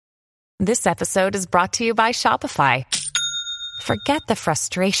This episode is brought to you by Shopify. Forget the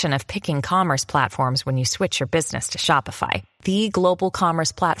frustration of picking commerce platforms when you switch your business to Shopify, the global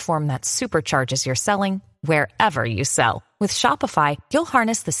commerce platform that supercharges your selling wherever you sell. With Shopify, you'll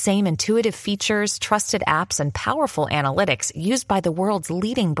harness the same intuitive features, trusted apps, and powerful analytics used by the world's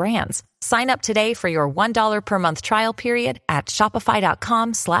leading brands. Sign up today for your $1 per month trial period at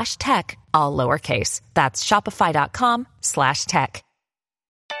shopify.com/tech, all lowercase. That's shopify.com/tech.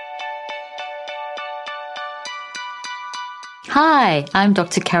 Hi, I'm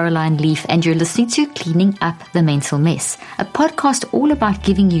Dr. Caroline Leaf, and you're listening to Cleaning Up the Mental Mess, a podcast all about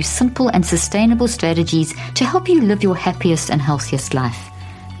giving you simple and sustainable strategies to help you live your happiest and healthiest life.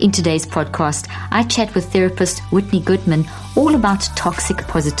 In today's podcast, I chat with therapist Whitney Goodman all about toxic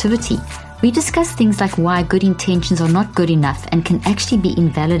positivity. We discuss things like why good intentions are not good enough and can actually be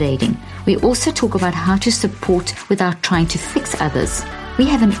invalidating. We also talk about how to support without trying to fix others. We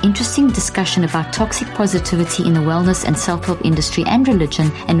have an interesting discussion about toxic positivity in the wellness and self-help industry and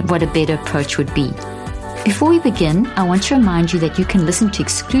religion, and what a better approach would be. Before we begin, I want to remind you that you can listen to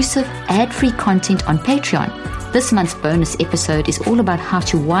exclusive ad-free content on Patreon. This month's bonus episode is all about how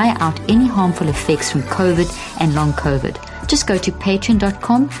to wire out any harmful effects from COVID and long COVID. Just go to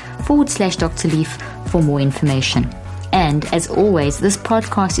patreon.com/Dr. Leaf for more information. And as always, this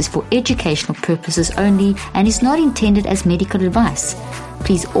podcast is for educational purposes only and is not intended as medical advice.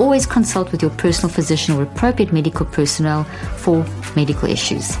 Please always consult with your personal physician or appropriate medical personnel for medical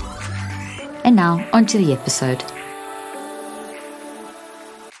issues. And now, on to the episode.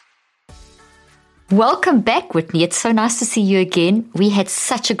 Welcome back, Whitney. It's so nice to see you again. We had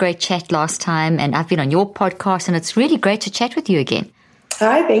such a great chat last time, and I've been on your podcast, and it's really great to chat with you again.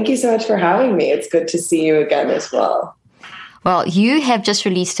 Hi, thank you so much for having me. It's good to see you again as well. Well, you have just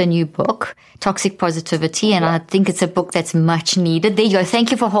released a new book, Toxic Positivity, and I think it's a book that's much needed. There you go. Thank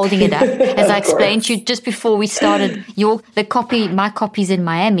you for holding it up. As I explained to you just before we started, my copy's in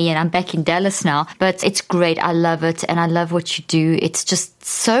Miami and I'm back in Dallas now, but it's great. I love it and I love what you do. It's just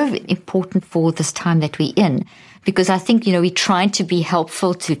so important for this time that we're in, because I think, we're trying to be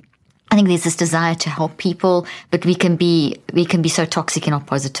helpful to, I think there's this desire to help people, but we can be so toxic in our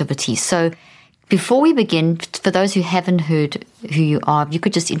positivity. So before we begin, for those who haven't heard who you are, you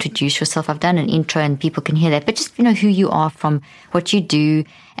could just introduce yourself. I've done an intro and people can hear that, but just, who you are from what you do.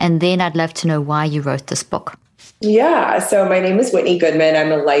 And then I'd love to know why you wrote this book. Yeah. So my name is Whitney Goodman.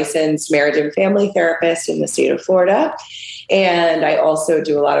 I'm a licensed marriage and family therapist in the state of Florida. And I also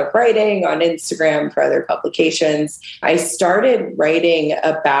do a lot of writing on Instagram for other publications. I started writing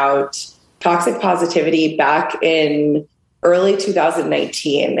about toxic positivity back in early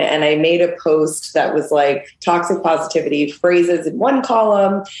 2019. And I made a post that was like toxic positivity phrases in one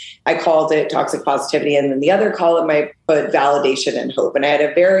column. I called it toxic positivity. And then the other column, I put validation and hope. And I had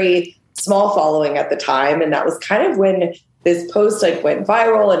a very small following at the time. And that was kind of when this post went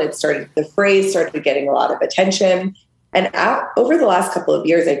viral and the phrase started getting a lot of attention. And over the last couple of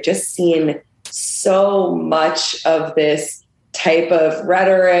years, I've just seen so much of this type of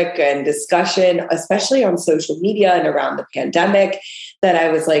rhetoric and discussion, especially on social media and around the pandemic, that I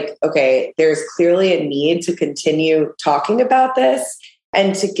was like, okay, there's clearly a need to continue talking about this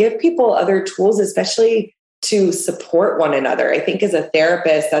and to give people other tools, especially to support one another. I think as a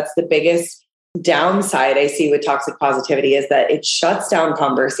therapist, that's the biggest downside I see with toxic positivity, is that it shuts down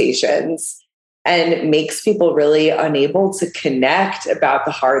conversations and makes people really unable to connect about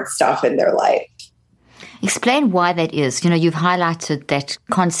the hard stuff in their life. Explain why that is. You've highlighted that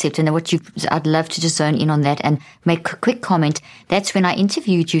concept, and I'd love to just zone in on that and make a quick comment. That's when I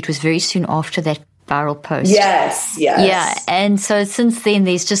interviewed you. It was very soon after that viral post. Yes. Yeah. And so since then,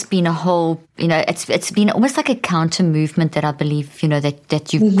 there's just been a whole, it's been almost like a counter movement that I believe,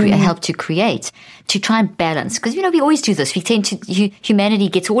 that you've helped to create, to try and balance. Because, we always do this. We tend to, humanity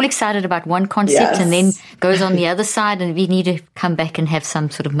gets all excited about one concept and then goes on the other side, and we need to come back and have some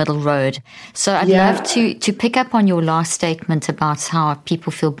sort of middle road. So I'd love to pick up on your last statement about how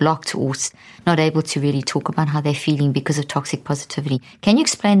people feel blocked or not able to really talk about how they're feeling because of toxic positivity. Can you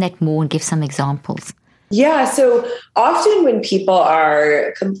explain that more and give some examples? Yeah. So often when people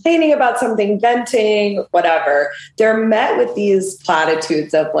are complaining about something, venting, whatever, they're met with these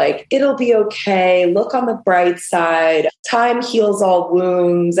platitudes of like, it'll be okay. Look on the bright side. Time heals all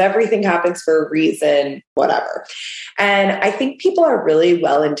wounds. Everything happens for a reason, whatever. And I think people are really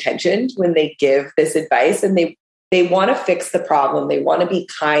well-intentioned when they give this advice, and they want to fix the problem. They want to be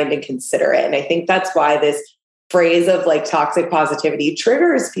kind and considerate. And I think that's why this phrase of like toxic positivity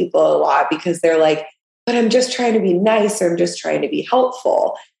triggers people a lot, because they're like, but I'm just trying to be nice, or I'm just trying to be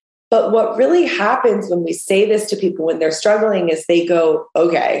helpful. But what really happens when we say this to people when they're struggling is they go,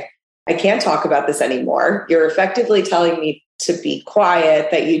 okay, I can't talk about this anymore. You're effectively telling me to be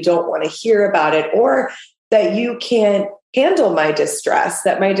quiet, that you don't want to hear about it, or that you can't handle my distress,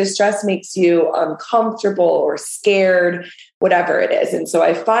 that my distress makes you uncomfortable or scared, whatever it is. And so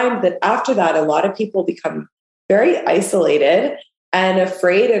I find that after that, a lot of people become very isolated and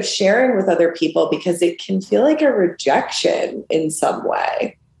afraid of sharing with other people because it can feel like a rejection in some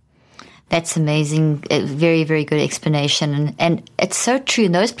way. That's amazing. A very, very good explanation. And it's so true.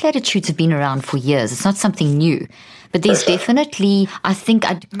 And those platitudes have been around for years. It's not something new. But there's definitely, I think,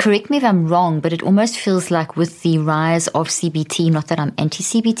 correct me if I'm wrong, but it almost feels like with the rise of CBT, not that I'm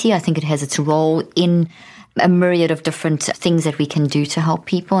anti-CBT, I think it has its role in a myriad of different things that we can do to help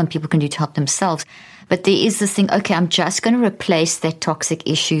people and people can do to help themselves. But there is this thing, okay, I'm just going to replace that toxic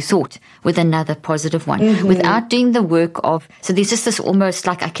issue thought with another positive one without doing the work of, so there's just this almost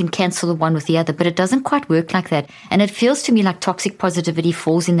like I can cancel the one with the other, but it doesn't quite work like that. And it feels to me like toxic positivity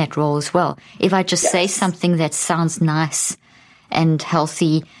falls in that role as well. If I just say something that sounds nice and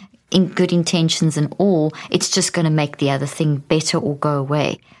healthy, in good intentions and all, it's just going to make the other thing better or go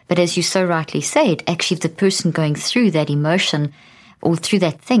away. But as you so rightly said, actually, if the person going through that emotion or through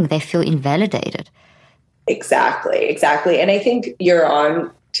that thing, they feel invalidated. Exactly. And I think you're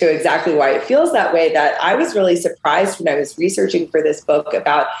on to exactly why it feels that way, that I was really surprised when I was researching for this book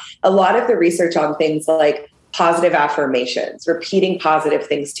about a lot of the research on things like positive affirmations, repeating positive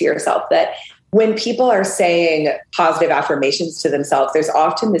things to yourself, that when people are saying positive affirmations to themselves, there's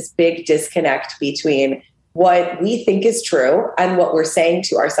often this big disconnect between what we think is true and what we're saying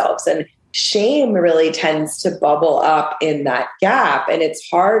to ourselves. And shame really tends to bubble up in that gap. And it's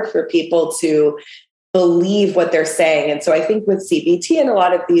hard for people to believe what they're saying. And so I think with CBT and a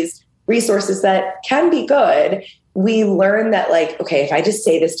lot of these resources that can be good, we learn that, like, okay, if I just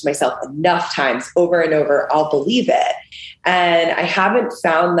say this to myself enough times over and over, I'll believe it. And I haven't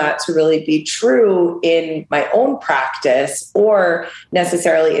found that to really be true in my own practice or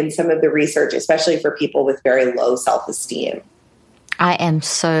necessarily in some of the research, especially for people with very low self-esteem. I am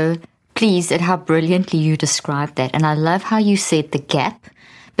so pleased at how brilliantly you described that. And I love how you said the gap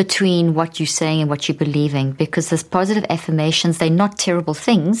between what you're saying and what you're believing, because those positive affirmations, they're not terrible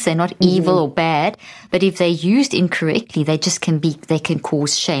things. They're not evil or bad, but if they're used incorrectly, they can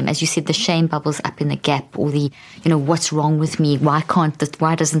cause shame. As you said, the shame bubbles up in the gap, or the, what's wrong with me? Why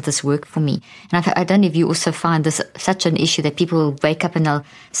doesn't this work for me? And I don't know if you also find this such an issue that people will wake up and they'll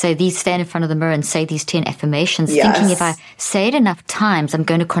stand in front of the mirror and say these 10 affirmations, thinking if I say it enough times, I'm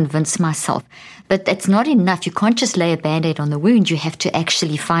going to convince myself. But it's not enough. You can't just lay a Band-Aid on the wound. You have to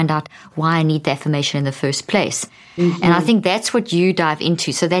actually find out why I need the affirmation in the first place. And I think that's what you dive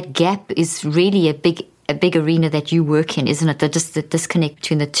into. So that gap is really a big arena that you work in, isn't it? Just the disconnect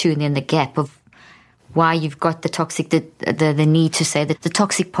between the two, and then the gap of why you've got the need to say that the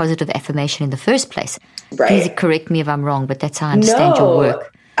toxic positive affirmation in the first place. Right. Please correct me if I'm wrong, but that's how I understand your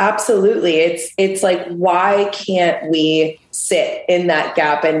work. Absolutely. It's like, why can't we sit in that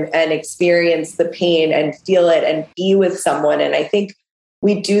gap and experience the pain and feel it and be with someone? And I think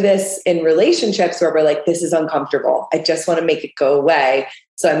we do this in relationships where we're like, this is uncomfortable. I just want to make it go away.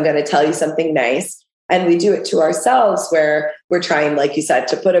 So I'm going to tell you something nice. And we do it to ourselves where we're trying, like you said,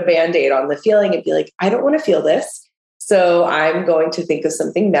 to put a Band-Aid on the feeling and be like, I don't want to feel this. So I'm going to think of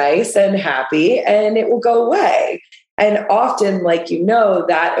something nice and happy and it will go away. And often, like,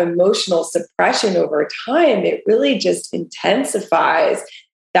 that emotional suppression over time, it really just intensifies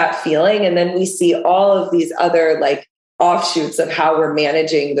that feeling. And then we see all of these other offshoots of how we're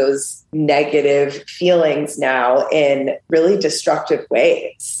managing those negative feelings now in really destructive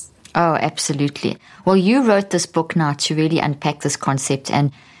ways. Oh, absolutely. Well, you wrote this book now to really unpack this concept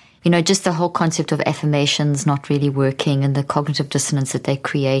and, just the whole concept of affirmations not really working and the cognitive dissonance that they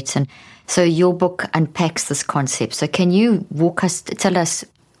create. And so your book unpacks this concept. So can you tell us,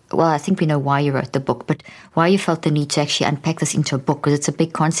 well, I think we know why you wrote the book, but why you felt the need to actually unpack this into a book, because it's a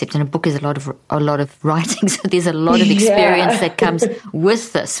big concept and a book is a lot of writing. So there's a lot of experience that comes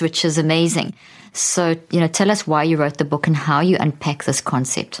with this, which is amazing. So, tell us why you wrote the book and how you unpack this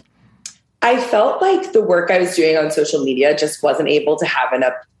concept. I felt like the work I was doing on social media just wasn't able to have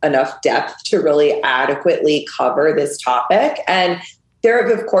enough depth to really adequately cover this topic. And there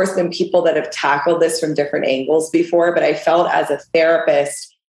have, of course, been people that have tackled this from different angles before, but I felt as a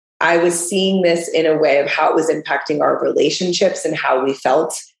therapist, I was seeing this in a way of how it was impacting our relationships and how we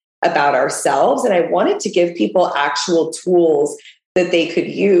felt about ourselves. And I wanted to give people actual tools that they could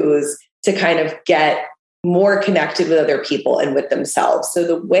use to kind of get more connected with other people and with themselves. So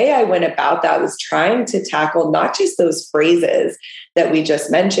the way I went about that was trying to tackle not just those phrases that we just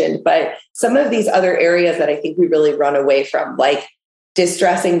mentioned, but some of these other areas that I think we really run away from, like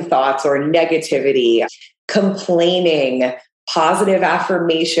distressing thoughts or negativity, complaining, positive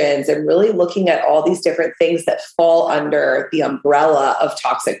affirmations, and really looking at all these different things that fall under the umbrella of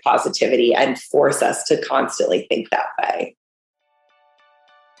toxic positivity and force us to constantly think that way.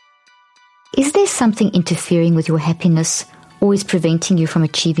 Is there something interfering with your happiness, always preventing you from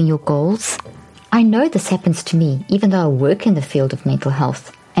achieving your goals? I know this happens to me, even though I work in the field of mental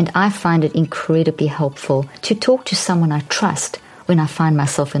health, and I find it incredibly helpful to talk to someone I trust when I find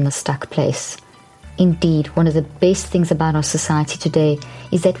myself in a stuck place. Indeed, one of the best things about our society today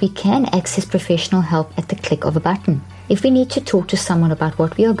is that we can access professional help at the click of a button. If we need to talk to someone about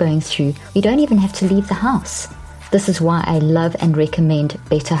what we are going through, we don't even have to leave the house. This is why I love and recommend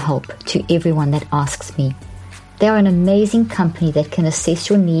BetterHelp to everyone that asks me. They are an amazing company that can assess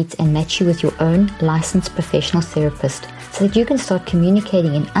your needs and match you with your own licensed professional therapist so that you can start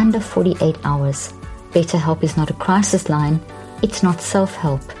communicating in under 48 hours. BetterHelp is not a crisis line. It's not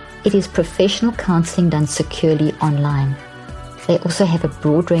self-help. It is professional counseling done securely online. They also have a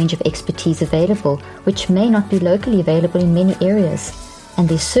broad range of expertise available, which may not be locally available in many areas, and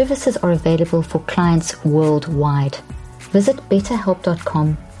their services are available for clients worldwide. Visit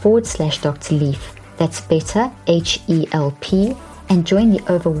betterhelp.com/Dr. Leaf. That's better, HELP, and join the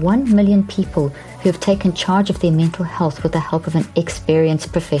over 1 million people who have taken charge of their mental health with the help of an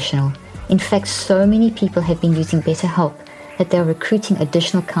experienced professional. In fact, so many people have been using BetterHelp that they are recruiting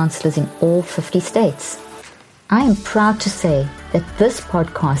additional counselors in all 50 states. I am proud to say that this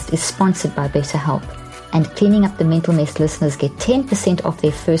podcast is sponsored by BetterHelp, and Cleaning Up the Mental Mess listeners get 10% off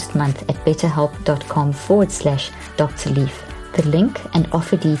their first month at betterhelp.com/Dr. Leaf. The link and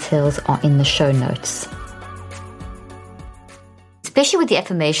offer details are in the show notes. Especially with the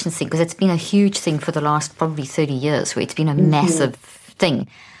affirmations thing, because it's been a huge thing for the last probably 30 years, where it's been a massive thing.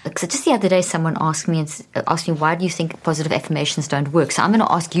 So just the other day, someone asked me, why do you think positive affirmations don't work? So I'm going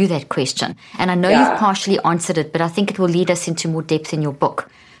to ask you that question. And I know you've partially answered it, but I think it will lead us into more depth in your book.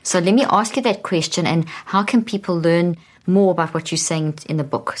 So let me ask you that question, and how can people learn more about what you're saying in the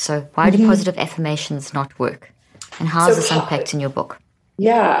book? So why do positive affirmations not work? And how is this unpacked in your book?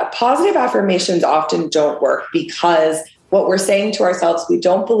 Yeah, positive affirmations often don't work because what we're saying to ourselves, we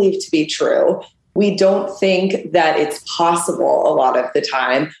don't believe to be true. We don't think that it's possible a lot of the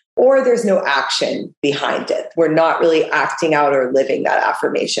time, or there's no action behind it. We're not really acting out or living that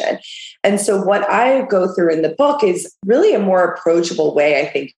affirmation. And so what I go through in the book is really a more approachable way, I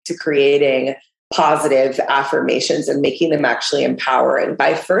think, to creating positive affirmations and making them actually empowering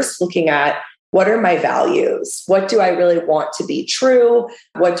by first looking at, what are my values? What do I really want to be true?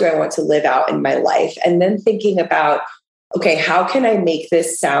 What do I want to live out in my life? And then thinking about, okay, how can I make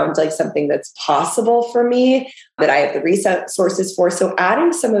this sound like something that's possible for me, that I have the resources for? So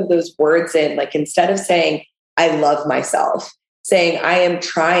adding some of those words in, like instead of saying, I love myself, saying, I am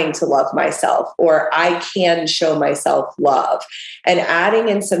trying to love myself, or I can show myself love, and adding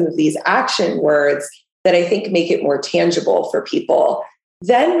in some of these action words that I think make it more tangible for people.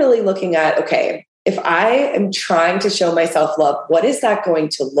 Then really looking at, okay, if I am trying to show myself love, what is that going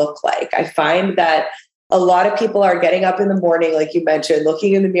to look like? I find that a lot of people are getting up in the morning, like you mentioned,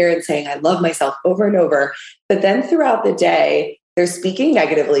 looking in the mirror and saying, I love myself over and over. But then throughout the day, they're speaking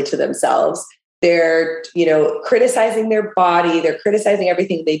negatively to themselves. They're, criticizing their body. They're criticizing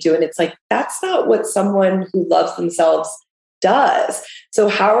everything they do. And it's like, that's not what someone who loves themselves does. So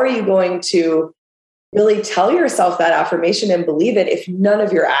how are you going to really tell yourself that affirmation and believe it if none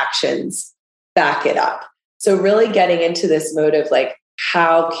of your actions back it up? So really getting into this mode of like,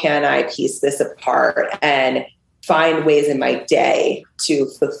 how can I piece this apart and find ways in my day to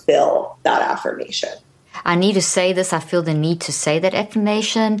fulfill that affirmation? I need to say this. I feel the need to say that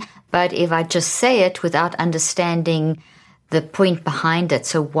affirmation. But if I just say it without understanding the point behind it,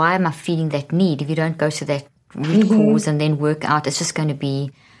 so why am I feeling that need? If you don't go to that root cause and then work out, it's just going to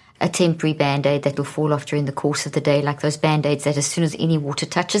be a temporary Band-Aid that will fall off during the course of the day, like those Band-Aids that as soon as any water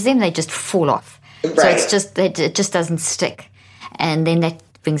touches them, they just fall off. Right. So it just doesn't stick. And then that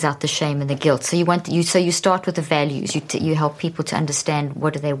brings out the shame and the guilt. So you start with the values. You help people to understand,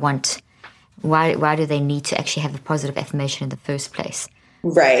 what do they want? Why do they need to actually have a positive affirmation in the first place?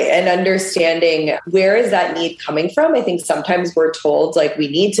 Right. And understanding, where is that need coming from? I think sometimes we're told like we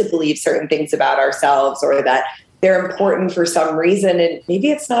need to believe certain things about ourselves, or that they're important for some reason, and maybe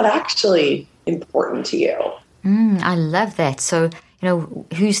it's not actually important to you. I love that. So,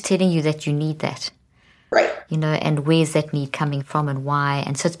 who's telling you that you need that? Right. And where's that need coming from and why?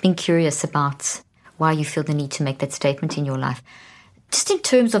 And so it's being curious about why you feel the need to make that statement in your life. Just in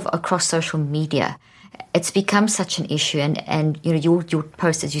terms of across social media, it's become such an issue. And your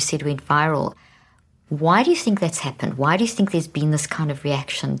post, as you said, went viral. Why do you think that's happened? Why do you think there's been this kind of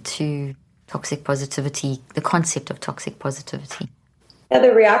reaction to toxic positivity, the concept of toxic positivity? Yeah,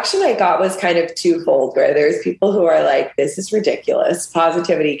 the reaction I got was kind of twofold, where there's people who are like, this is ridiculous.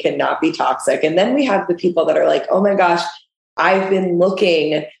 Positivity cannot be toxic. And then we have the people that are like, oh my gosh, I've been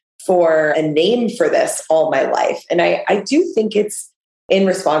looking for a name for this all my life. And I do think it's in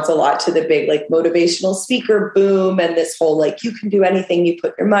response a lot to the big like motivational speaker boom and this whole like you can do anything you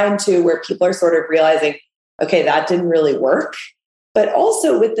put your mind to, where people are sort of realizing, okay, that didn't really work. But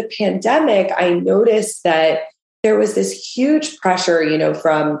also with the pandemic, I noticed that there was this huge pressure,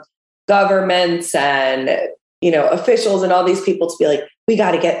 from governments and, officials and all these people to be like, we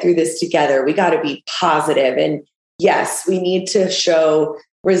got to get through this together. We got to be positive. And yes, we need to show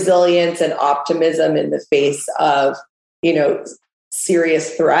resilience and optimism in the face of,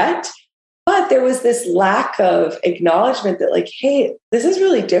 serious threat. But there was this lack of acknowledgement that like, hey, this is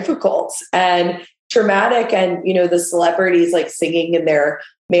really difficult and traumatic. And, the celebrities like singing in their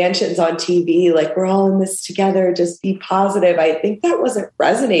mansions on TV, like we're all in this together, just be positive. I think that wasn't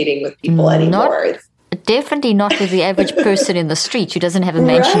resonating with people anymore. Definitely not with the average person in the street who doesn't have a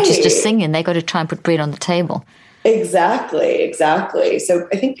mansion just to sing in. They got to try and put bread on the table. Exactly. So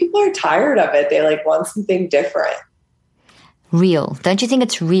I think people are tired of it. They like want something different. Real. Don't you think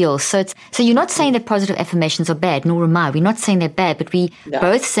it's real? So you're not saying that positive affirmations are bad, nor am I. We're not saying they're bad, but we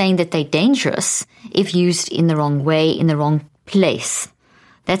both saying that they're dangerous if used in the wrong way, in the wrong place.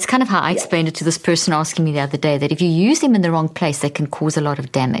 That's kind of how I explained it to this person asking me the other day, that if you use them in the wrong place, they can cause a lot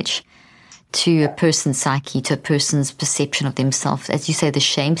of damage to a person's psyche, to a person's perception of themselves. As you say, the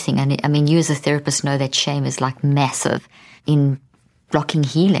shame thing. And I mean, you as a therapist know that shame is like massive in blocking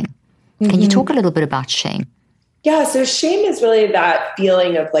healing. Mm-hmm. Can you talk a little bit about shame? Yeah, so shame is really that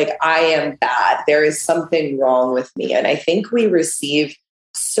feeling of like, I am bad. There is something wrong with me. And I think we receive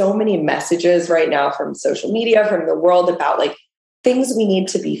so many messages right now from social media, from the world about like things we need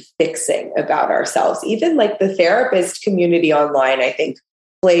to be fixing about ourselves. Even like the therapist community online, I think,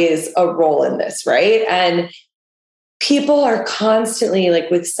 plays a role in this, right? And people are constantly like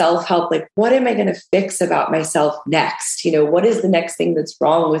with self-help, like, what am I going to fix about myself next? What is the next thing that's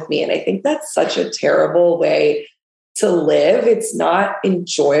wrong with me? And I think that's such a terrible way to live. It's not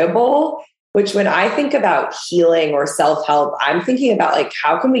enjoyable, which when I think about healing or self-help, I'm thinking about like,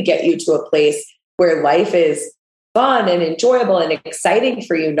 how can we get you to a place where life is fun and enjoyable and exciting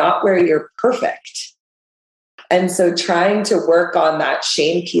for you, not where you're perfect. And so trying to work on that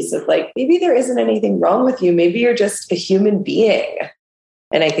shame piece of like, maybe there isn't anything wrong with you. Maybe you're just a human being.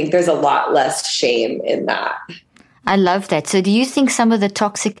 And I think there's a lot less shame in that. I love that. So do you think some of the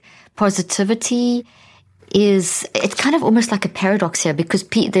toxic positivity it's kind of almost like a paradox here, because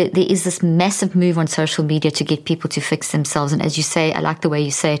there is this massive move on social media to get people to fix themselves. And as you say, I like the way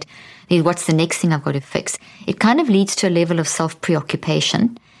you say it, what's the next thing I've got to fix? It kind of leads to a level of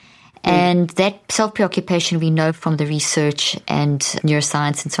self-preoccupation. And that self-preoccupation, we know from the research and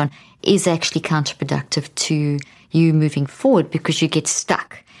neuroscience and so on, is actually counterproductive to you moving forward, because you get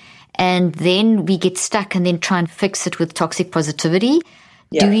stuck. And then we get stuck and then try and fix it with toxic positivity.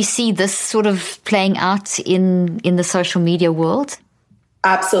 Yeah. Do we see this sort of playing out in the social media world?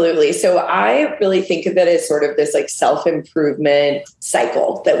 Absolutely. So I really think of it as sort of this like self-improvement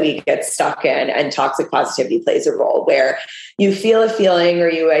cycle that we get stuck in, and toxic positivity plays a role, where you feel a feeling or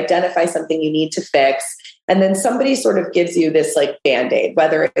you identify something you need to fix. And then somebody sort of gives you this like Band-Aid,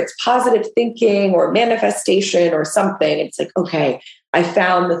 whether it's positive thinking or manifestation or something. It's like, okay, I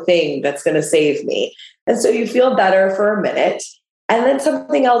found the thing that's going to save me. And so you feel better for a minute. And then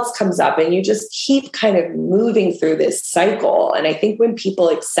something else comes up and you just keep kind of moving through this cycle. And I think when people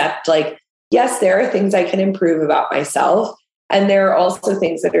accept like, yes, there are things I can improve about myself, and there are also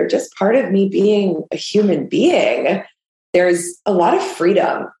things that are just part of me being a human being, there's a lot of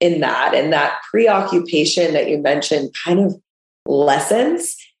freedom in that. And that preoccupation that you mentioned kind of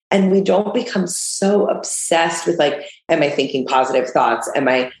lessens. And we don't become so obsessed with like, am I thinking positive thoughts? Am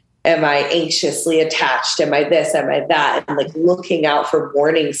I anxiously attached? Am I this? Am I that? And like looking out for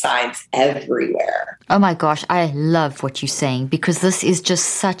warning signs everywhere. Oh my gosh, I love what you're saying, because this is just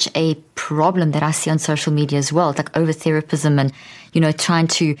such a problem that I see on social media as well. It's like over therapism and, trying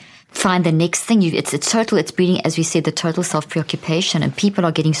to find the next thing. It's breeding, as we said, the total self-preoccupation, and people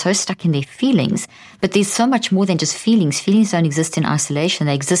are getting so stuck in their feelings. But there's so much more than just feelings. Feelings don't exist in isolation.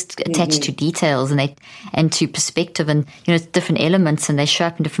 They exist attached to details and to perspective and, different elements, and they show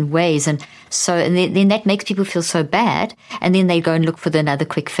up in different ways. And so, and then that makes people feel so bad. And then they go and look for another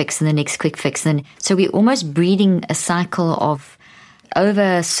quick fix and the next quick fix. And so we're almost breeding a cycle of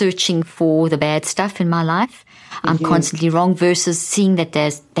over searching for the bad stuff in my life, I'm constantly wrong, versus seeing that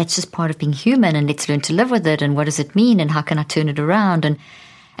that's just part of being human, and let's learn to live with it, and what does it mean, and how can I turn it around?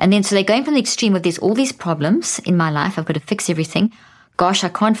 And then so they're going from the extreme of there's all these problems in my life, I've got to fix everything. Gosh, I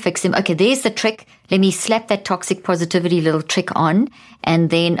can't fix them. Okay, there's the trick. Let me slap that toxic positivity little trick on. And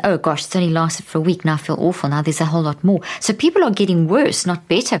then, oh gosh, it's only lasted for a week. Now I feel awful. Now there's a whole lot more. So people are getting worse, not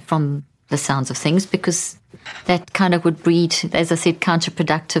better from the sounds of things, because that kind of would breed, as I said,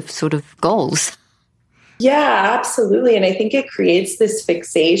 counterproductive sort of goals. Yeah, absolutely. And I think it creates this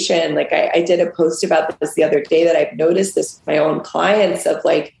fixation. Like I did a post about this the other day, that I've noticed this with my own clients, of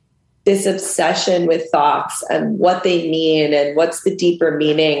like this obsession with thoughts and what they mean and what's the deeper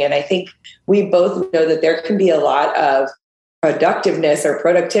meaning. And I think we both know that there can be a lot of productiveness or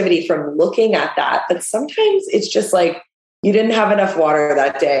productivity from looking at that. But sometimes it's just like, you didn't have enough water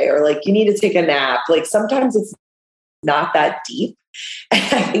that day, or like you need to take a nap. Like sometimes it's not that deep. And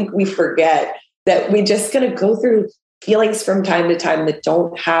I think we forget that we're just going to go through feelings from time to time that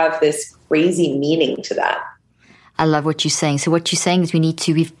don't have this crazy meaning to them. I love what you're saying. So what you're saying is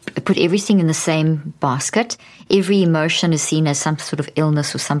we've put everything in the same basket. Every emotion is seen as some sort of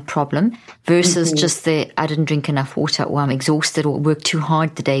illness or some problem, versus just I didn't drink enough water, or I'm exhausted, or worked too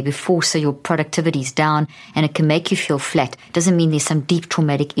hard the day before. So your productivity is down, and it can make you feel flat. Doesn't mean there's some deep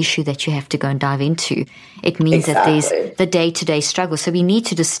traumatic issue that you have to go and dive into. It means that there's the day-to-day struggle. So we need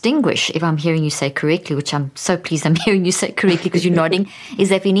to distinguish, if I'm hearing you say correctly, which I'm so pleased I'm hearing you say correctly because you're nodding, is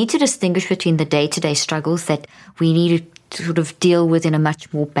that we need to distinguish between the day-to-day struggles that we need to sort of deal with in a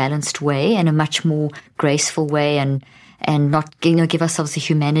much more balanced way and a much more graceful way, and not, give ourselves a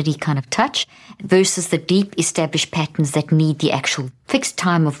humanity kind of touch, versus the deep established patterns that need the actual fixed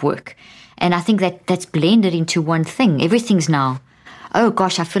time of work. And I think that's blended into one thing. Everything's now, oh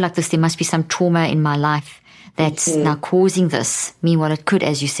gosh, I feel like there must be some trauma in my life that's now causing this. Meanwhile, it could,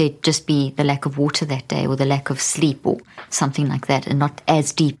 as you said, just be the lack of water that day, or the lack of sleep, or something like that, and not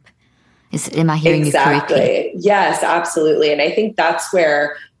as deep. Am I hearing you correctly? Yes, absolutely. And I think that's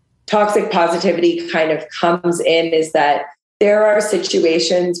where toxic positivity kind of comes in, is that there are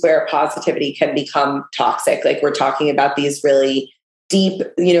situations where positivity can become toxic. Like we're talking about these really deep,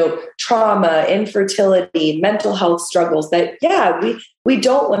 trauma, infertility, mental health struggles that, we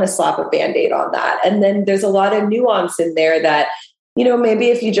don't want to slap a Band-Aid on that. And then there's a lot of nuance in there that, maybe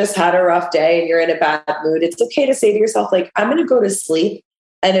if you just had a rough day and you're in a bad mood, it's okay to say to yourself, like, I'm going to go to sleep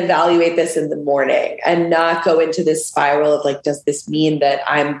and evaluate this in the morning, and not go into this spiral of like, does this mean that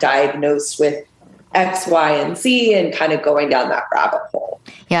I'm diagnosed with X, Y, and Z, and kind of going down that rabbit hole.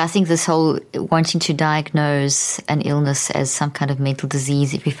 Yeah, I think this whole wanting to diagnose an illness as some kind of mental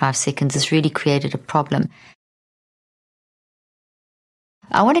disease every 5 seconds has really created a problem.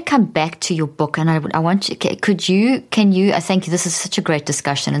 I want to come back to your book, and I want you, can you, I thank you, this is such a great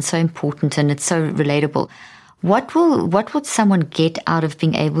discussion and so important, and it's so relatable. What would someone get out of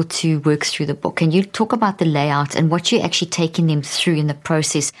being able to work through the book? And you talk about the layout and what you're actually taking them through in the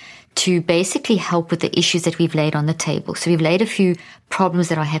process to basically help with the issues that we've laid on the table. So we've laid a few problems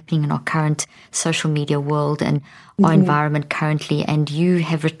that are happening in our current social media world and our environment currently. And you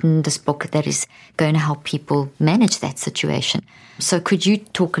have written this book that is going to help people manage that situation. So could you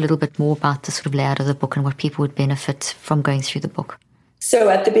talk a little bit more about the sort of layout of the book and what people would benefit from going through the book? So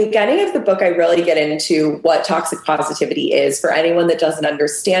at the beginning of the book, I really get into what toxic positivity is for anyone that doesn't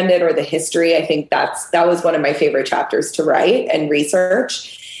understand it, or the history. I think that was one of my favorite chapters to write and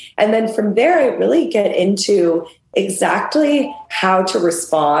research. And then from there, I really get into exactly how to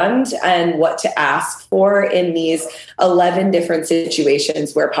respond and what to ask for in these 11 different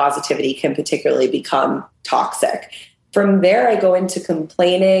situations where positivity can particularly become toxic. From there, I go into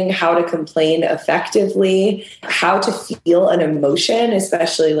complaining, how to complain effectively, how to feel an emotion,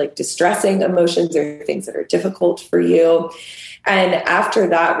 especially like distressing emotions or things that are difficult for you. And after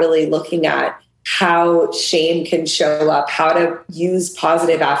that, really looking at how shame can show up, how to use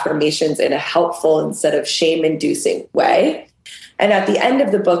positive affirmations in a helpful instead of shame-inducing way. And at the end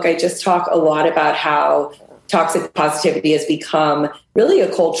of the book, I just talk a lot about how toxic positivity has become really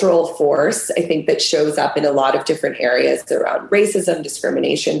a cultural force, I think, that shows up in a lot of different areas around racism,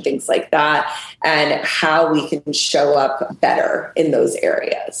 discrimination, things like that, and how we can show up better in those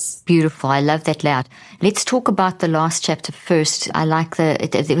areas. Beautiful. I love that layout. Let's talk about the last chapter first. I like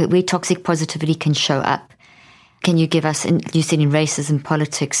the where toxic positivity can show up. Can you give us, you said in racism,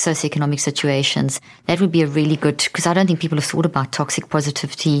 politics, socioeconomic situations, that would be a really good, because I don't think people have thought about toxic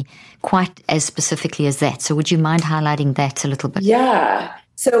positivity quite as specifically as that. So would you mind highlighting that a little bit? Yeah.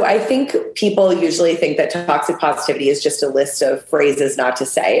 So I think people usually think that toxic positivity is just a list of phrases not to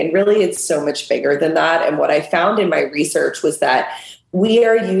say. And really, it's so much bigger than that. And what I found in my research was that we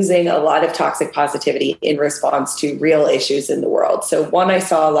are using a lot of toxic positivity in response to real issues in the world. So one I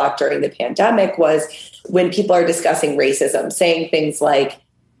saw a lot during the pandemic was when people are discussing racism, saying things like,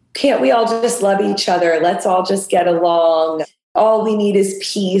 can't we all just love each other? Let's all just get along. All we need is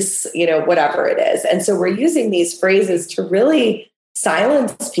peace, whatever it is. And so we're using these phrases to really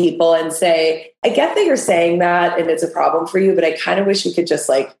silence people and say, I get that you're saying that and it's a problem for you, but I kind of wish you could just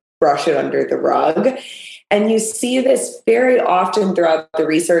brush it under the rug. And you see this very often throughout the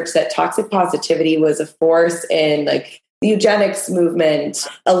research that toxic positivity was a force in the eugenics movement,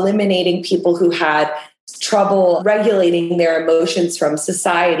 eliminating people who had trouble regulating their emotions from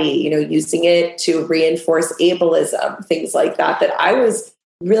society, using it to reinforce ableism, things like that I was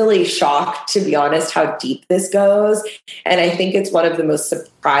really shocked, to be honest, how deep this goes. And I think it's one of the most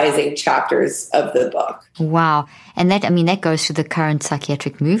surprising chapters of the book. Wow. And that goes to the current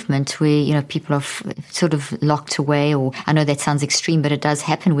psychiatric movement where, people are sort of locked away, or I know that sounds extreme, but it does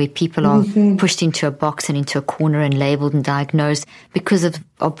happen where people are pushed into a box and into a corner and labeled and diagnosed because of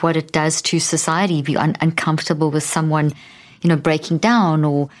what it does to society, be uncomfortable with someone, breaking down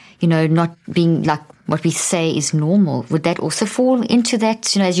or, not being what we say is normal. Would that also fall into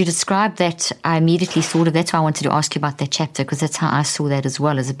that? As you described that, I immediately thought of that's why I wanted to ask you about that chapter, because that's how I saw that as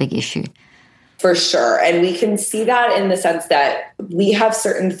well as a big issue. For sure. And we can see that in the sense that we have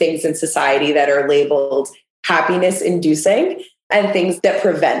certain things in society that are labeled happiness inducing and things that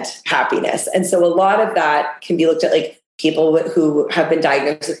prevent happiness. And so a lot of that can be looked at people who have been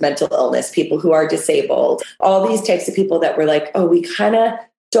diagnosed with mental illness, people who are disabled, all these types of people that we're we kind of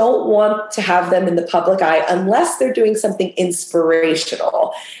don't want to have them in the public eye unless they're doing something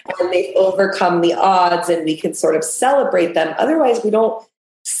inspirational and they've overcome the odds and we can sort of celebrate them. Otherwise, we don't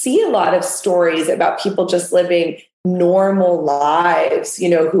see a lot of stories about people just living normal lives,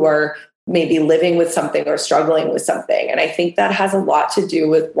 who are maybe living with something or struggling with something. And I think that has a lot to do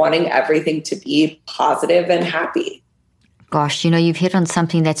with wanting everything to be positive and happy. Gosh, you've hit on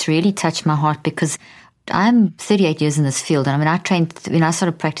something that's really touched my heart, because I'm 38 years in this field. And I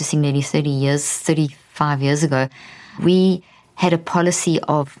started practicing nearly 35 years ago. We had a policy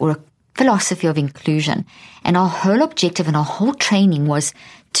or a philosophy of inclusion. And our whole objective and our whole training was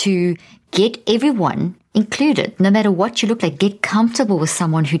to get everyone included, no matter what you look like. Get comfortable with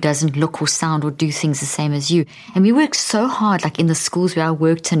someone who doesn't look or sound or do things the same as you. And we worked so hard, in the schools where I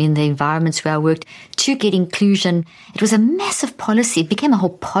worked and in the environments where I worked, to get inclusion. It was a massive policy. It became a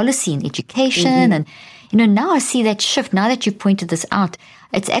whole policy in education. And, now I see that shift. Now that you pointed this out,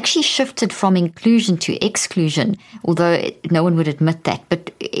 it's actually shifted from inclusion to exclusion, although no one would admit that.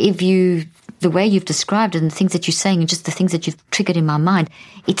 But the way you've described it and the things that you're saying and just the things that you've triggered in my mind,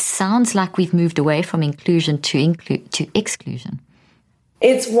 it sounds like we've moved away from inclusion to exclusion.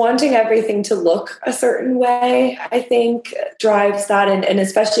 It's wanting everything to look a certain way, I think, drives that. And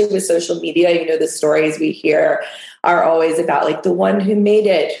especially with social media, the stories we hear are always about the one who made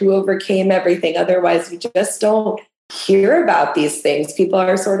it, who overcame everything. Otherwise, we just don't hear about these things. People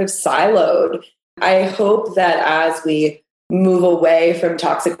are sort of siloed. I hope that as we move away from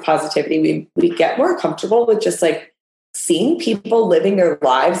toxic positivity, we get more comfortable with just seeing people living their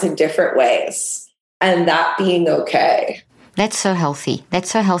lives in different ways and that being okay. That's so healthy.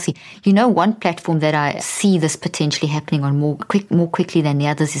 One platform that I see this potentially happening on more quickly than the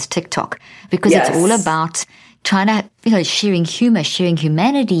others is TikTok, because It's all about trying to, sharing humor, sharing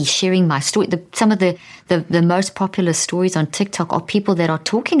humanity, sharing my story. Some of the most popular stories on TikTok are people that are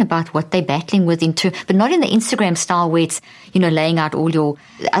talking about what they're battling with but not in the Instagram style where it's, laying out all your,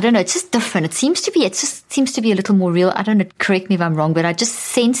 I don't know, it's just different. It just seems to be a little more real. I don't know, correct me if I'm wrong, but I just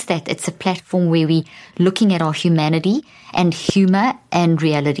sense that it's a platform where we're looking at our humanity and humor and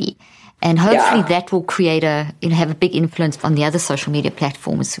reality. And hopefully that will create have a big influence on the other social media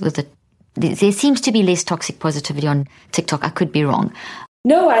platforms with it. There seems to be less toxic positivity on TikTok. I could be wrong.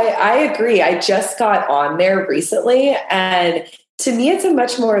 No, I agree. I just got on there recently, and to me, it's a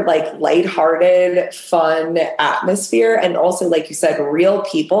much more lighthearted, fun atmosphere. And also, like you said, real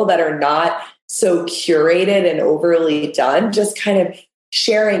people that are not so curated and overly done, just kind of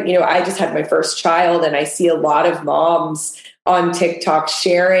sharing. I just had my first child, and I see a lot of moms on TikTok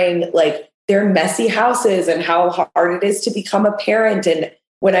sharing their messy houses and how hard it is to become a parent. And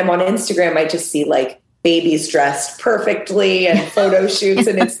when I'm on Instagram, I just see babies dressed perfectly and photo shoots,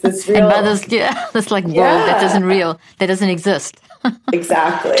 and it's this real. And mothers, that's world that doesn't exist.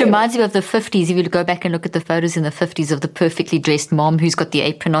 Exactly. It reminds me of the 50s. If you go back and look at the photos in the 50s of the perfectly dressed mom who's got the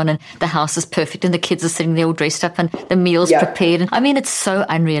apron on and the house is perfect and the kids are sitting there all dressed up and the meal's prepared. And I mean, it's so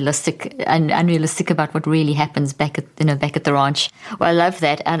unrealistic about what really happens back at the ranch. Well, I love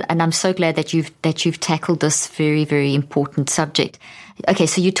that. And I'm so glad that you've tackled this very, very important subject. Okay,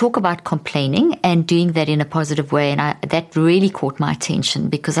 so you talk about complaining and doing that in a positive way, and that really caught my attention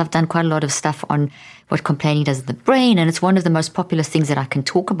because I've done quite a lot of stuff on what complaining does in the brain, and it's one of the most popular things that I can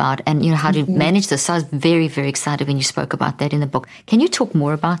talk about, and how to manage this. So I was very, very excited when you spoke about that in the book. Can you talk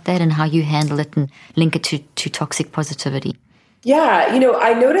more about that and how you handle it and link it to toxic positivity? Yeah,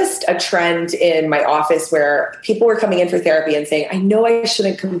 I noticed a trend in my office where people were coming in for therapy and saying, I know I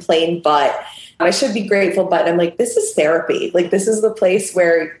shouldn't complain, but I should be grateful. But I'm like, this is therapy. Like, this is the place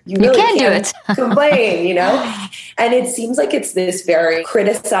where you really can't do it. Complain, And it seems like it's this very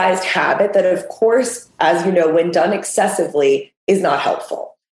criticized habit that, of course, as you know, when done excessively, is not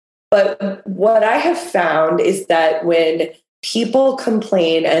helpful. But what I have found is that when people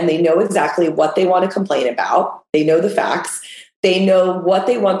complain and they know exactly what they want to complain about, they know the facts, they know what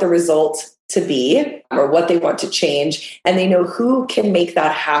they want the result to be or what they want to change, and they know who can make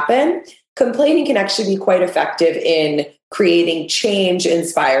that happen, complaining can actually be quite effective in creating change,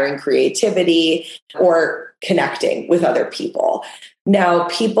 inspiring creativity, or connecting with other people. Now,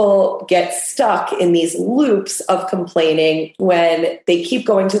 people get stuck in these loops of complaining when they keep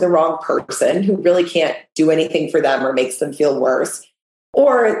going to the wrong person who really can't do anything for them or makes them feel worse,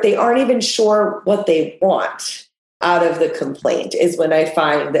 or they aren't even sure what they want out of the complaint, is when I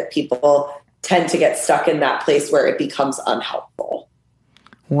find that people tend to get stuck in that place where it becomes unhelpful.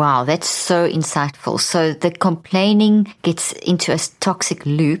 Wow, that's so insightful. So the complaining gets into a toxic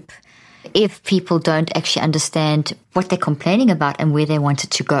loop if people don't actually understand what they're complaining about and where they want it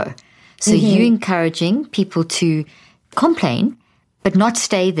to go. So you encouraging people to complain, but not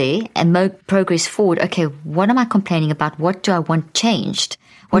stay there and progress forward. Okay, what am I complaining about? What do I want changed?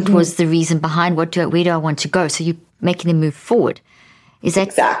 What was the reason behind? Where do I want to go? So you're making them move forward. Is that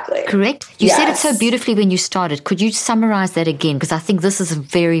exactly correct? You said it so beautifully when you started. Could you summarize that again? Because I think this is a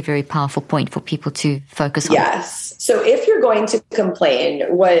very, very powerful point for people to focus on. Yes. So if you're going to complain,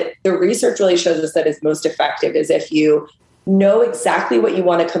 what the research really shows us that is most effective is if you know exactly what you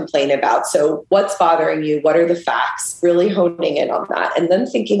want to complain about. So what's bothering you? What are the facts? Really honing in on that. And then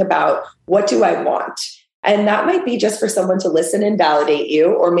thinking about, what do I want? And that might be just for someone to listen and validate you,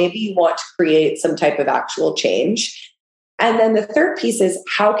 or maybe you want to create some type of actual change. And then the third piece is,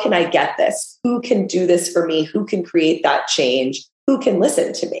 how can I get this? Who can do this for me? Who can create that change? Who can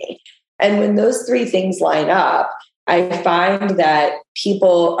listen to me? And when those three things line up, I find that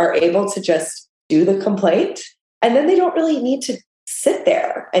people are able to just do the complaint, and then they don't really need to sit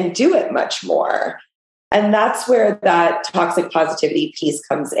there and do it much more. And that's where that toxic positivity piece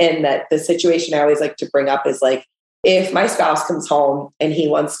comes in, that the situation I always like to bring up is like, if my spouse comes home and he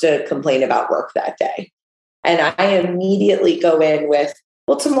wants to complain about work that day, and I immediately go in with,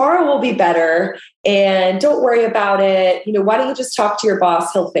 well, tomorrow will be better and don't worry about it. Why don't you just talk to your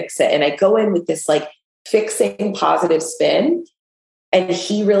boss? He'll fix it. And I go in with this like fixing positive spin. And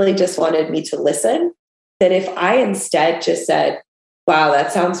he really just wanted me to listen. That if I instead just said, wow,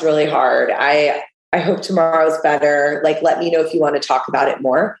 that sounds really hard. I hope tomorrow's better. Like, let me know if you want to talk about it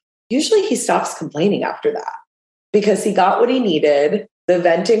more. Usually he stops complaining after that because he got what he needed. The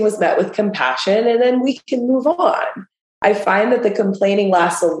venting was met with compassion, and then we can move on. I find that the complaining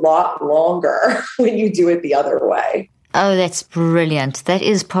lasts a lot longer when you do it the other way. Oh, that's brilliant. That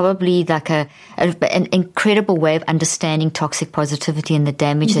is probably like an incredible way of understanding toxic positivity and the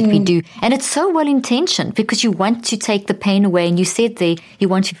damage that we do. And it's so well-intentioned because you want to take the pain away, and you said there you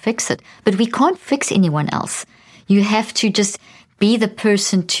want to fix it. But we can't fix anyone else. You have to just be the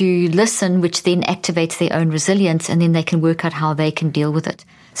person to listen, which then activates their own resilience, and then they can work out how they can deal with it.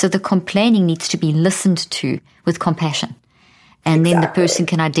 So the complaining needs to be listened to with compassion. And then the person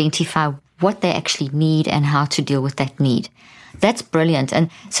can identify what they actually need and how to deal with that need. That's brilliant. And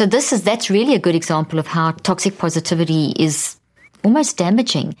so that's really a good example of how toxic positivity is almost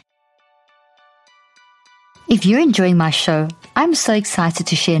damaging. If you're enjoying my show, I'm so excited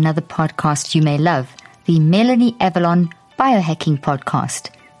to share another podcast you may love, the Melanie Avalon Biohacking Podcast.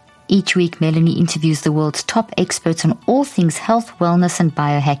 Each week, Melanie interviews the world's top experts on all things health, wellness, and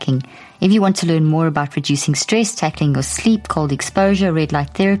biohacking. If you want to learn more about reducing stress, tackling your sleep, cold exposure, red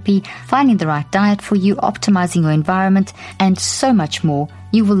light therapy, finding the right diet for you, optimizing your environment, and so much more,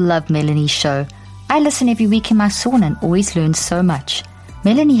 you will love Melanie's show. I listen every week in my sauna and always learn so much.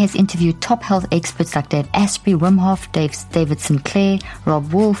 Melanie has interviewed top health experts like Dave Asprey, Wim Hof, David Sinclair,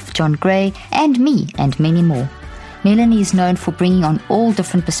 Rob Wolf, John Gray, and me, and many more. Melanie is known for bringing on all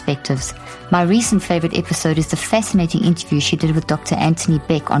different perspectives. My recent favorite episode is the fascinating interview she did with Dr. Anthony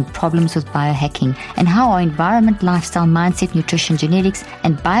Beck on problems with biohacking and how our environment, lifestyle, mindset, nutrition, genetics,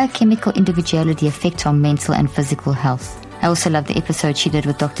 and biochemical individuality affect our mental and physical health. I also love the episode she did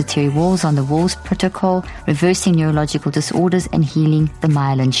with Dr. Terry Walls on the Walls Protocol, reversing neurological disorders and healing the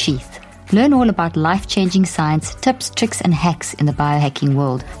myelin sheath. Learn all about life-changing science, tips, tricks, and hacks in the biohacking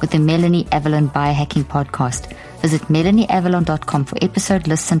world with the Melanie Avalon Biohacking Podcast. Visit melanieavalon.com for episode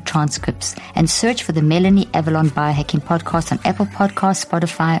lists and transcripts, and search for the Melanie Avalon Biohacking Podcast on Apple Podcasts,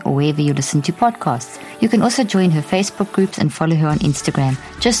 Spotify, or wherever you listen to podcasts. You can also join her Facebook groups and follow her on Instagram.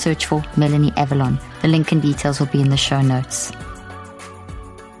 Just search for Melanie Avalon. The link and details will be in the show notes.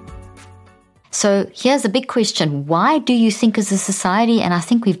 So here's the big question. Why do you think as a society, and I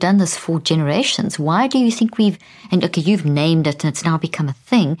think we've done this for generations, why do you think and okay, you've named it and it's now become a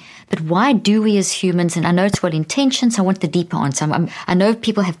thing, but why do we as humans, and I know it's well intentioned, so I want the deeper answer. I know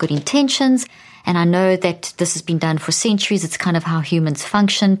people have good intentions, and I know that this has been done for centuries. It's kind of how humans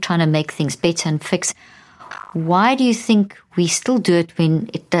function, trying to make things better and fix. Why do you think we still do it when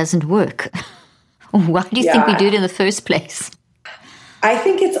it doesn't work? Why do you think we do it in the first place? I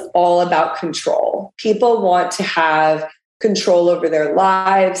think it's all about control. People want to have control over their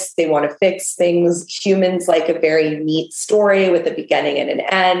lives. They want to fix things. Humans like a very neat story with a beginning and an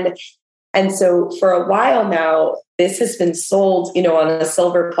end. And so for a while now, this has been sold, on a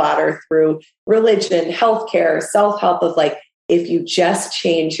silver platter through religion, healthcare, self-help of like, if you just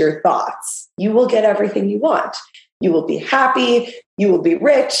change your thoughts, you will get everything you want. You will be happy. You will be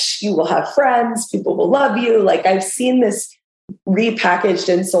rich. You will have friends. People will love you. Like I've seen this repackaged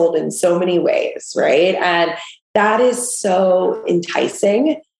and sold in so many ways, right? And that is so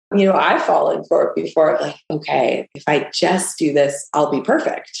enticing. I've fallen for it before, like, okay, if I just do this, I'll be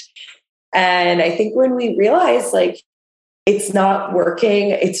perfect. And I think when we realize like it's not working,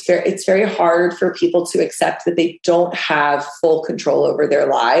 it's very hard for people to accept that they don't have full control over their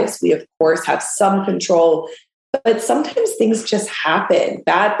lives. We, of course, have some control, but sometimes things just happen.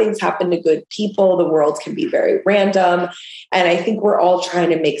 Bad things happen to good people. The world can be very random. And I think we're all trying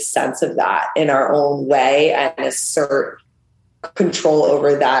to make sense of that in our own way and assert control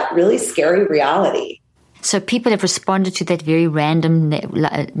over that really scary reality. So people have responded to that very random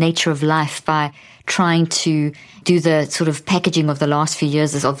nature of life by trying to do the sort of packaging of the last few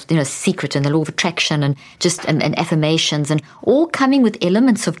years of, Secret and the law of attraction and just and affirmations, and all coming with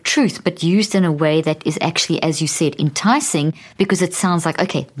elements of truth, but used in a way that is actually, as you said, enticing, because it sounds like,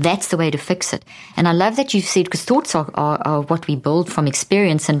 okay, that's the way to fix it. And I love that you've said, because thoughts are what we build from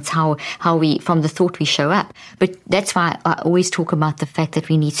experience, and it's how we, from the thought we show up. But that's why I always talk about the fact that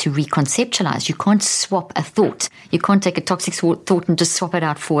we need to reconceptualize. You can't swap a thought. You can't take a toxic thought and just swap it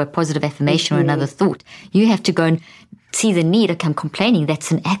out for a positive affirmation or another thought. You have to go and see the need. Okay, I'm complaining.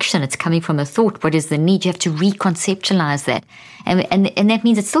 That's an action. It's coming from a thought. What is the need? You have to reconceptualize that. And that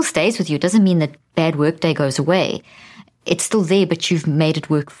means it still stays with you. It doesn't mean that bad work day goes away. It's still there, but you've made it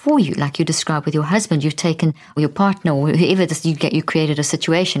work for you. Like you described with your husband, you've taken, or your partner, or whoever you created a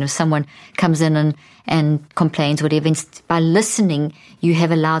situation. If someone comes in and complains, whatever, by listening, you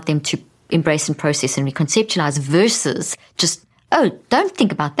have allowed them to embrace and process and reconceptualize versus just, oh, don't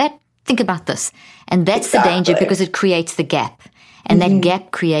think about that. Think about this. And that's the danger, because it creates the gap. And that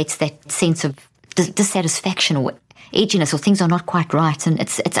gap creates that sense of dissatisfaction or edginess, or things are not quite right. And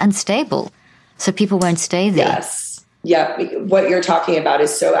it's unstable. So people won't stay there. Yes. Yeah. What you're talking about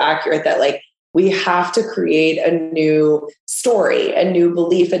is so accurate, that like we have to create a new story, a new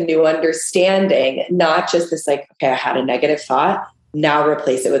belief, a new understanding, not just this like, okay, I had a negative thought. Now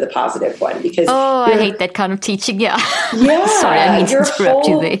replace it with a positive one, because I hate that kind of teaching. Yeah. Yeah. Sorry, I mean to interrupt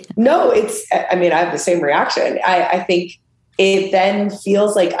you there. No, I have the same reaction. I think it then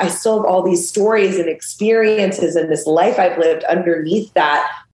feels like I still have all these stories and experiences in this life I've lived underneath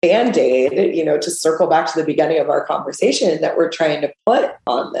that Band-Aid, to circle back to the beginning of our conversation, that we're trying to put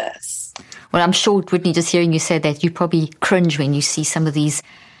on this. Well, I'm sure, Whitney, just hearing you say that, you probably cringe when you see some of these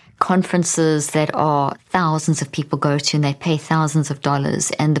conferences that are thousands of people go to, and they pay thousands of dollars,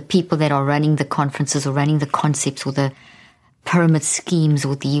 and the people that are running the conferences or running the concepts or the pyramid schemes,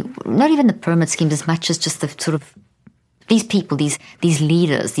 or not even the pyramid schemes as much as just the sort of these people, these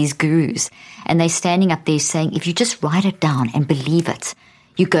leaders, these gurus, and they're standing up there saying, if you just write it down and believe it,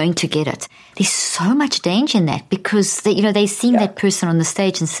 you're going to get it. There's so much danger in that, because they're seeing that person on the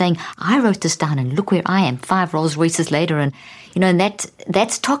stage and saying, I wrote this down and look where I am 5 Rolls Royces later. And, and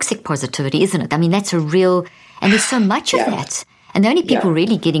that's toxic positivity, isn't it? I mean, that's a real, and there's so much of that. And the only people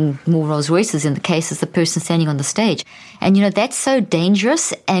really getting more Rolls Royces in the case is the person standing on the stage. And, that's so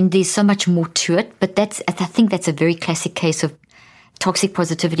dangerous and there's so much more to it. But I think that's a very classic case of toxic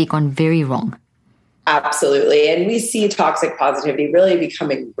positivity gone very wrong. Absolutely. And we see toxic positivity really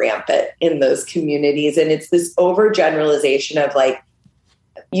becoming rampant in those communities. And it's this overgeneralization of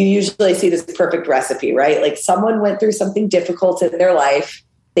you usually see this perfect recipe, right? Like someone went through something difficult in their life.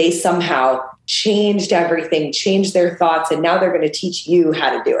 They somehow changed everything, changed their thoughts, and now they're going to teach you how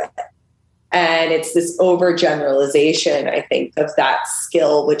to do it. And it's this overgeneralization, I think, of that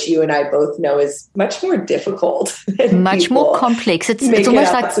skill, which you and I both know is much more difficult. Much more complex. It's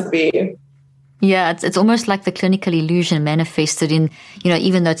almost like to be. Yeah, it's almost like the clinical illusion manifested in,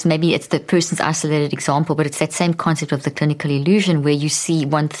 even though it's the person's isolated example, but it's that same concept of the clinical illusion where you see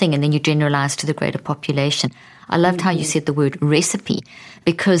one thing and then you generalize to the greater population. I loved how you said the word recipe,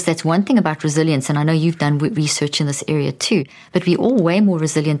 because that's one thing about resilience. And I know you've done research in this area too, but we're all way more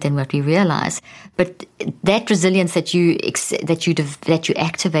resilient than what we realize. But that resilience that you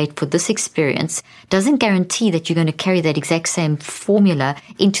activate for this experience doesn't guarantee that you're going to carry that exact same formula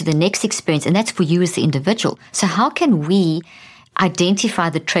into the next experience. And that's for you as the individual. So how can we identify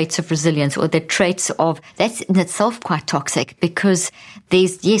the traits of resilience or the traits of that's in itself quite toxic, because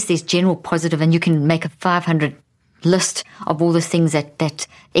there's general positive and you can make a 500 list of all the things that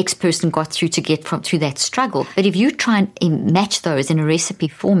X person got through to get through that struggle. But if you try and match those in a recipe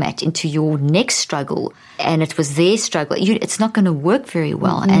format into your next struggle and it was their struggle, it's not going to work very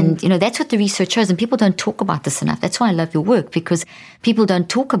well. And, that's what the research shows. And people don't talk about this enough. That's why I love your work, because people don't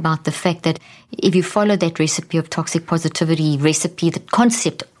talk about the fact that if you follow that recipe of toxic positivity, the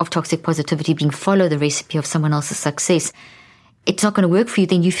concept of toxic positivity being follow the recipe of someone else's success, it's not going to work for you.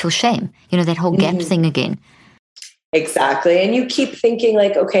 Then you feel shame. That whole gap thing again. Exactly. And you keep thinking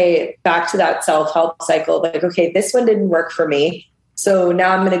okay, back to that self-help cycle, okay, this one didn't work for me. So now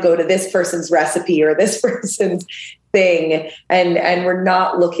I'm going to go to this person's recipe or this person's thing. And we're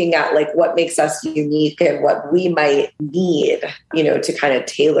not looking at what makes us unique and what we might need, to kind of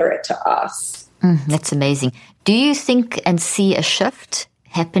tailor it to us. That's amazing. Do you think and see a shift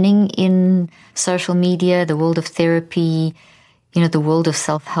happening in social media, the world of therapy, the world of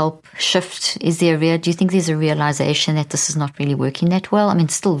self-help shift? Do you think there's a realization that this is not really working that well? I mean,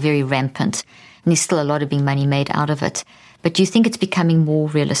 it's still very rampant and there's still a lot of big money made out of it. But do you think it's becoming more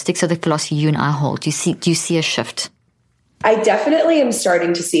realistic? So the philosophy you and I hold, do you see a shift? I definitely am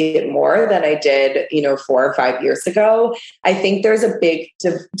starting to see it more than I did, 4 or 5 years ago. I think there's a big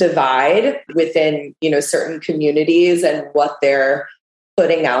divide within, certain communities and what they're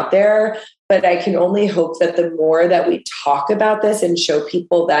putting out there. But I can only hope that the more that we talk about this and show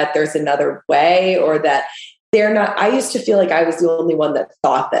people that there's another way, or that they're not, I used to feel like I was the only one that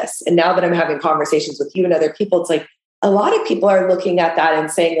thought this. And now that I'm having conversations with you and other people, it's a lot of people are looking at that and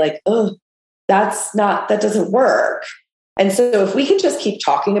saying oh, that doesn't work. And so if we can just keep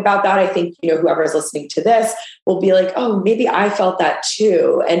talking about that, I think, whoever's listening to this will be oh, maybe I felt that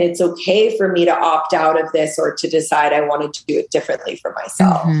too. And it's okay for me to opt out of this or to decide I want to do it differently for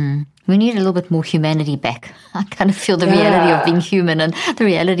myself. Mm-hmm. We need a little bit more humanity back. I kind of feel the reality of being human and the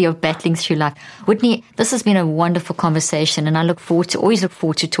reality of battling through life. Whitney, this has been a wonderful conversation, and I always look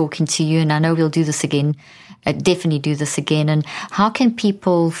forward to talking to you. And I know we'll do this again. Definitely do this again. And how can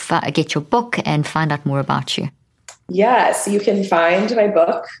people get your book and find out more about you? Yes, you can find my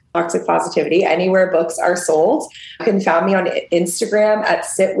book, Toxic Positivity, anywhere books are sold. You can find me on Instagram at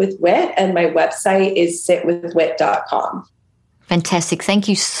Sit With Wit, and my website is sitwithwit.com. Fantastic. Thank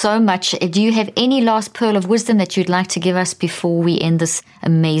you so much. Do you have any last pearl of wisdom that you'd like to give us before we end this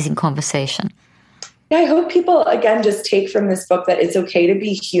amazing conversation? Yeah, I hope people, again, just take from this book that it's okay to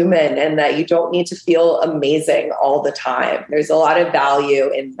be human and that you don't need to feel amazing all the time. There's a lot of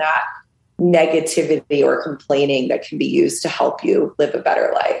value in that negativity or complaining that can be used to help you live a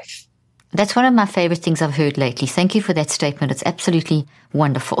better life. That's one of my favorite things I've heard lately. Thank you for that statement. It's absolutely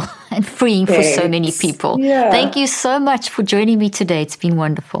wonderful and freeing for so many people. Yeah. Thank you so much for joining me today. It's been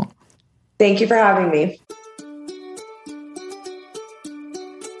wonderful. Thank you for having me.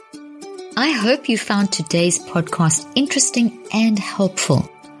 I hope you found today's podcast interesting and helpful.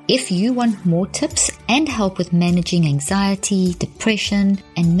 If you want more tips and help with managing anxiety, depression,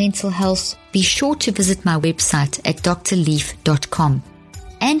 and mental health, be sure to visit my website at drleaf.com.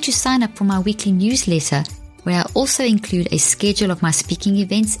 And to sign up for my weekly newsletter, where I also include a schedule of my speaking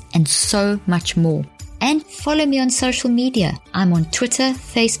events and so much more. And follow me on social media. I'm on Twitter,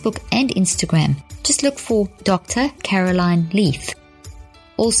 Facebook, and Instagram. Just look for Dr. Caroline Leaf.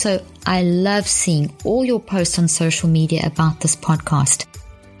 Also, I love seeing all your posts on social media about this podcast.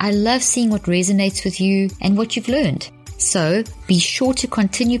 I love seeing what resonates with you and what you've learned. So be sure to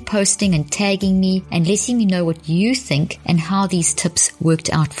continue posting and tagging me and letting me know what you think and how these tips worked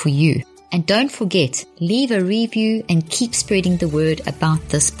out for you. And don't forget, leave a review and keep spreading the word about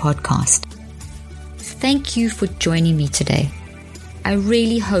this podcast. Thank you for joining me today. I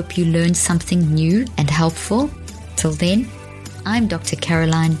really hope you learned something new and helpful. Till then, I'm Dr.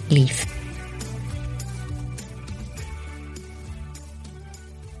 Caroline Leaf.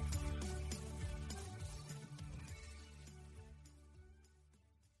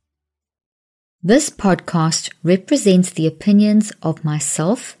 This podcast represents the opinions of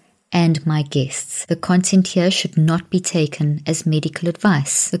myself and my guests. The content here should not be taken as medical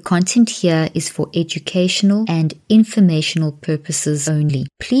advice. The content here is for educational and informational purposes only.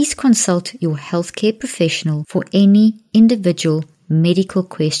 Please consult your healthcare professional for any individual medical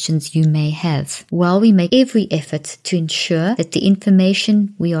questions you may have. While we make every effort to ensure that the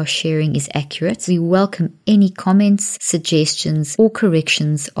information we are sharing is accurate, we welcome any comments, suggestions, or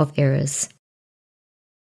corrections of errors.